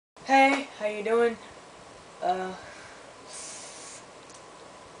Hey, how you doing? Uh,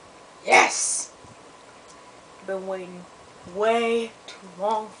 yes! Been waiting way too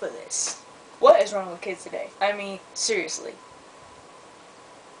long for this. What is wrong with kids today? I mean, seriously.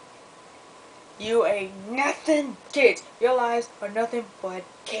 You ain't nothing. Kids, your lives are nothing but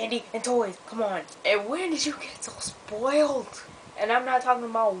candy and toys. Come on. And when did you get so spoiled? And I'm not talking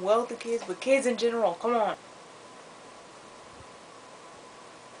about wealthy kids, but kids in general. Come on.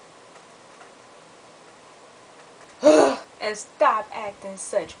 And stop acting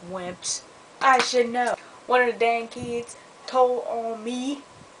such wimps. I should know. One of the dang kids told on me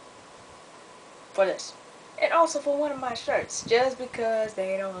for this. And also for one of my shirts, just because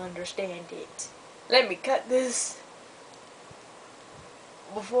they don't understand it. Let me cut this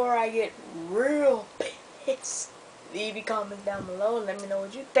before I get real pissed. Leave your comments down below and let me know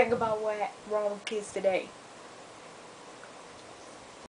what you think about what's wrong with kids today.